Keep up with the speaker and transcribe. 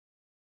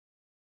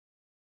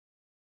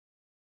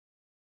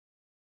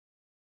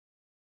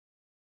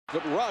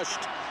but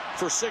rushed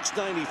for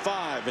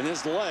 695, and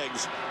his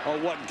legs are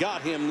what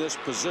got him this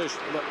position.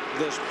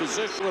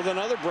 With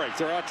another break,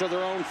 they're out to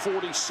their own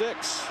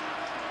 46.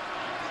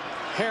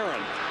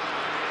 Heron.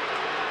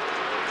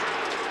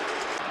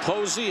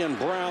 Posey and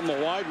Brown, the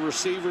wide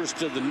receivers,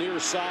 to the near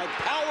side.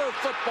 Power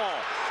football.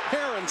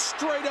 Heron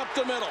straight up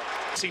the middle.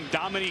 Seen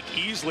Dominique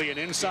Easley, an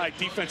inside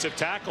defensive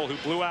tackle who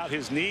blew out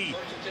his knee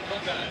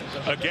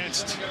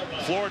against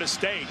Florida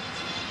State.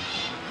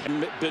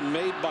 Been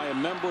made by a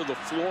member of the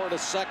Florida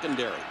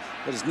secondary.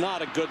 That is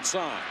not a good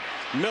sign.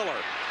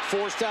 Miller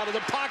forced out of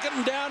the pocket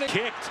and down.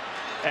 Kicked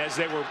as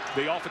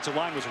the offensive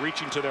line was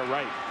reaching to their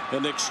right.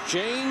 An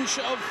exchange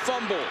of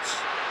fumbles.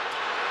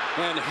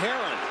 And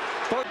Heron.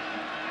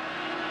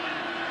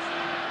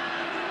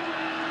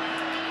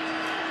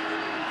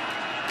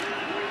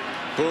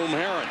 Boom,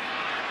 Heron.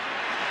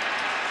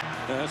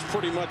 That's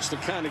pretty much the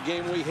kind of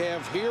game we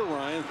have here,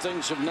 Ryan.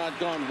 Things have not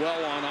gone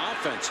well on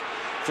offense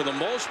for the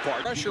most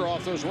part. Pressure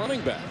off those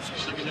running backs.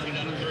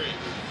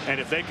 And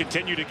if they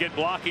continue to get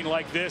blocking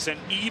like this, and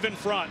even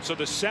front, so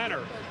the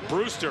center,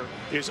 Brewster,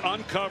 is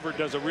uncovered,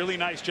 does a really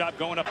nice job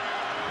going up.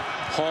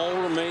 Hall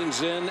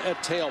remains in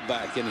at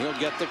tailback, and he'll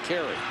get the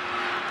carry.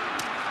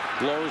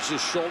 Lowers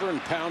his shoulder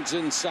and pounds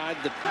inside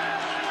the...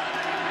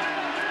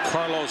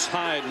 Carlos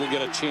Hyde will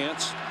get a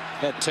chance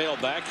at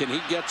tailback, and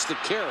he gets the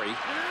carry.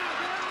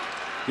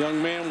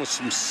 Young man with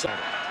some...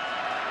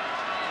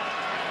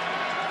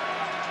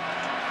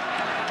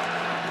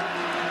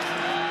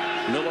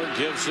 Miller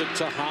gives it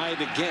to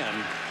Hyde again.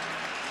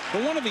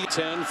 And one of the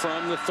 10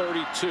 from the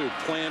 32.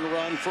 Plan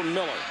run for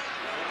Miller.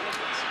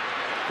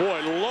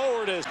 Boy,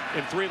 lowered his...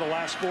 In 3 of the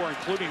last 4,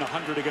 including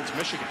 100 against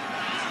Michigan.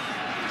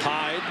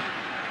 Hyde.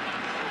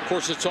 Of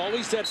course, it's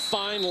always that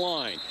fine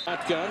line.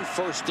 Shotgun,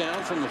 first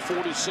down from the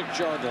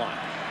 46-yard line.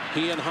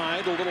 He and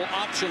Hyde, a little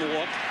option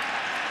look.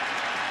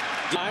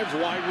 5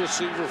 wide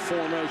receiver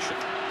formation.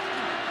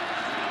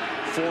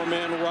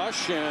 4-man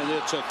rush, and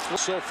it's a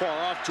so far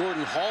off.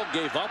 Jordan Hall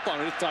gave up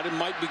on it. He thought it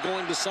might be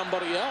going to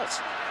somebody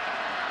else.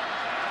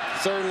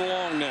 3rd and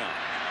long now.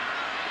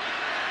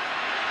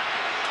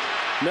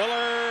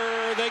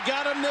 Miller, they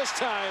got him this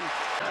time.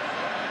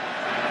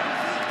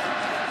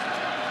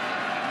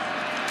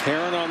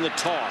 Heron on the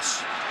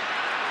toss.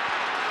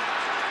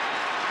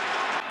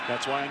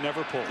 That's why I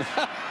never pull.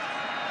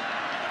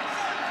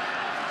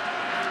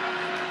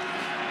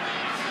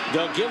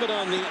 They'll give it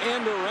on the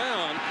end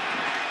around.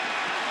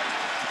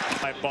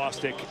 By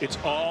Bostic, it's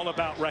all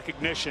about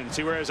recognition.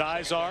 See where his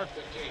eyes are?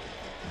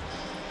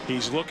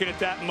 He's looking at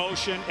that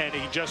motion, and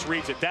he just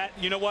reads it. That,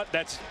 you know what?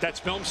 That's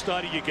film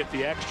study. You get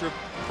the extra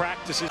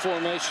practices.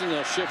 Formation,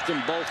 they'll shift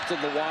them both to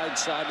the wide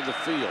side of the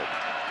field.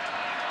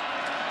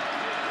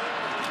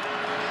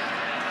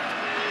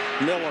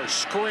 Miller,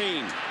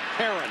 screen.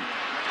 Heron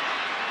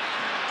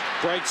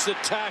breaks the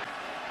tackle.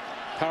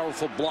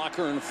 Powerful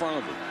blocker in front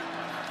of him.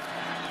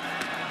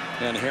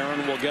 And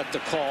Heron will get the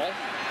call.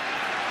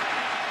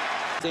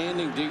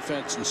 Standing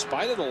defense in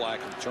spite of the lack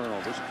of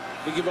turnovers.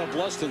 They give up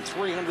less than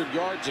 300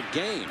 yards a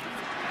game.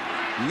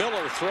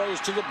 Miller throws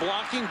to the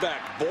blocking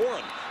back.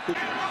 Boren.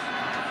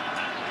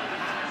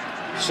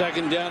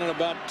 2nd down and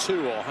about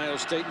 2. Ohio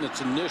State in its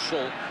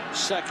initial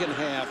second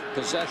half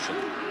possession.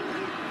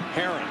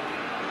 Heron.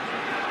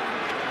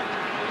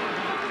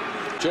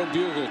 Joe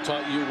Bugle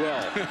taught you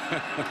well.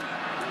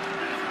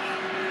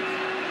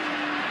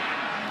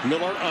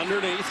 Miller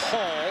underneath.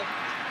 Hall.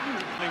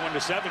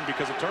 21-7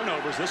 because of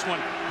turnovers. This one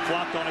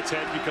flopped on its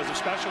head because of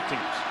special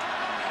teams.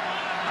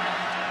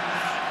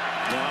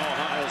 Now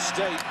Ohio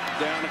State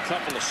down a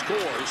couple of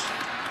scores.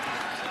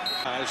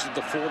 Guys at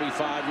the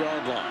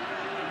 45-yard line.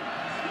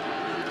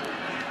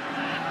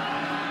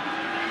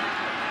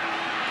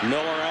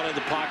 Miller out of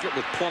the pocket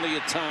with plenty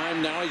of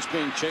time. Now he's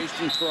being chased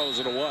and throws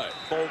it away.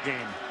 Bowl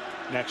game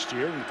next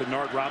year with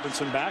Bernard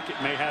Robinson back. It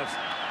may have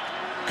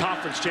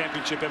conference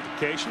championship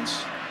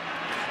implications.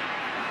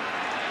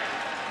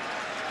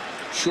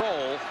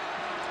 Troll,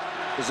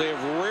 because they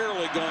have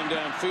rarely gone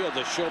downfield.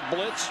 They show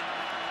blitz,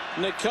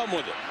 and they come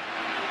with it.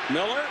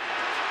 Miller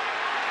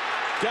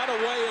got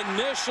away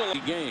initially.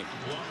 Game.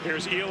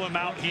 Here's Elam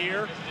out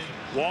here,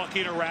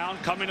 walking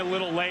around, coming a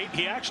little late.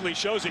 He actually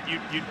shows it.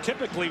 You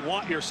typically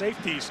want your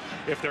safeties,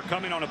 if they're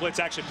coming on a blitz,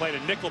 actually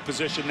playing a nickel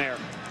position there.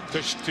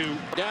 To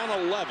down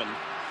 11,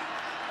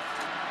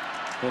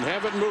 and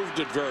haven't moved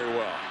it very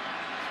well.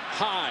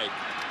 Hyde.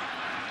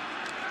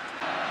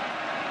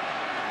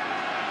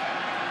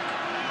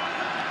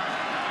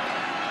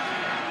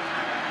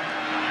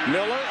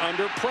 Miller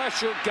under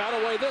pressure, got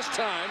away this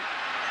time.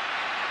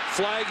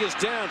 Flag is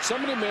down.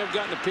 Somebody may have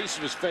gotten a piece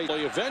of his face.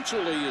 He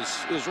eventually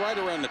is right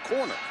around the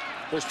corner.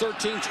 There's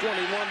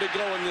 13:21 to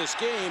go in this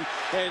game,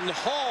 and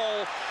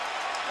Hall.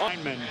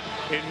 Lineman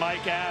in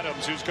Mike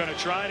Adams, who's going to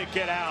try to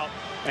get out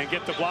and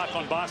get the block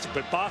on Bostic,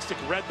 but Bostic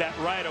read that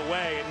right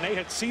away, and they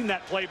had seen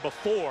that play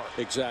before.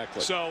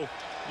 Exactly. So,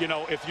 you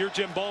know, if you're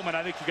Jim Bowman,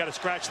 I think you got to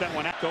scratch that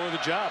one out. Go with the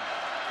job.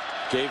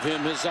 Gave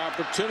him his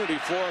opportunity.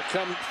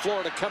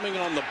 Florida coming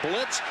on the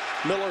blitz.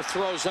 Miller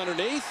throws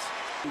underneath.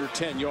 under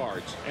 10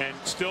 yards. And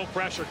still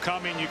pressure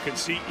coming. You can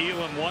see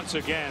Elam once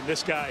again.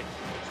 This guy,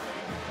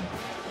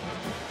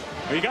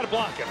 well, you got to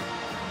block him,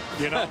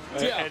 you know.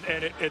 Yeah.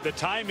 And the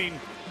timing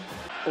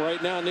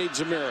right now needs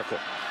a miracle.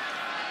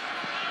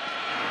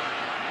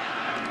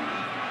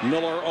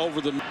 Miller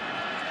over the.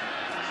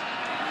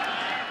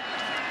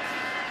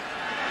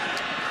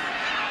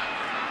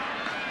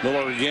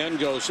 Miller again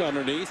goes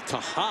underneath to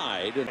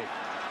Hyde. And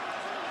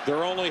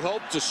their only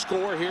hope to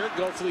score here,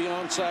 go for the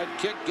onside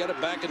kick, get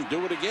it back and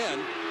do it again.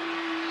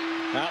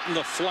 Out in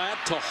the flat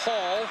to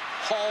Hall.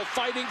 Hall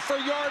fighting for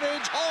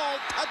yardage. Hall,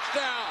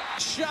 touchdown.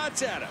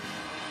 Shots at him.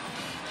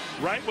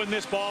 right when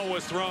this ball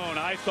was thrown,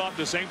 I thought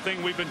the same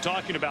thing we've been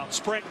talking about.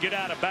 Sprint, get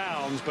out of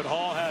bounds, but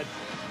Hall had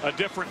a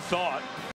different thought.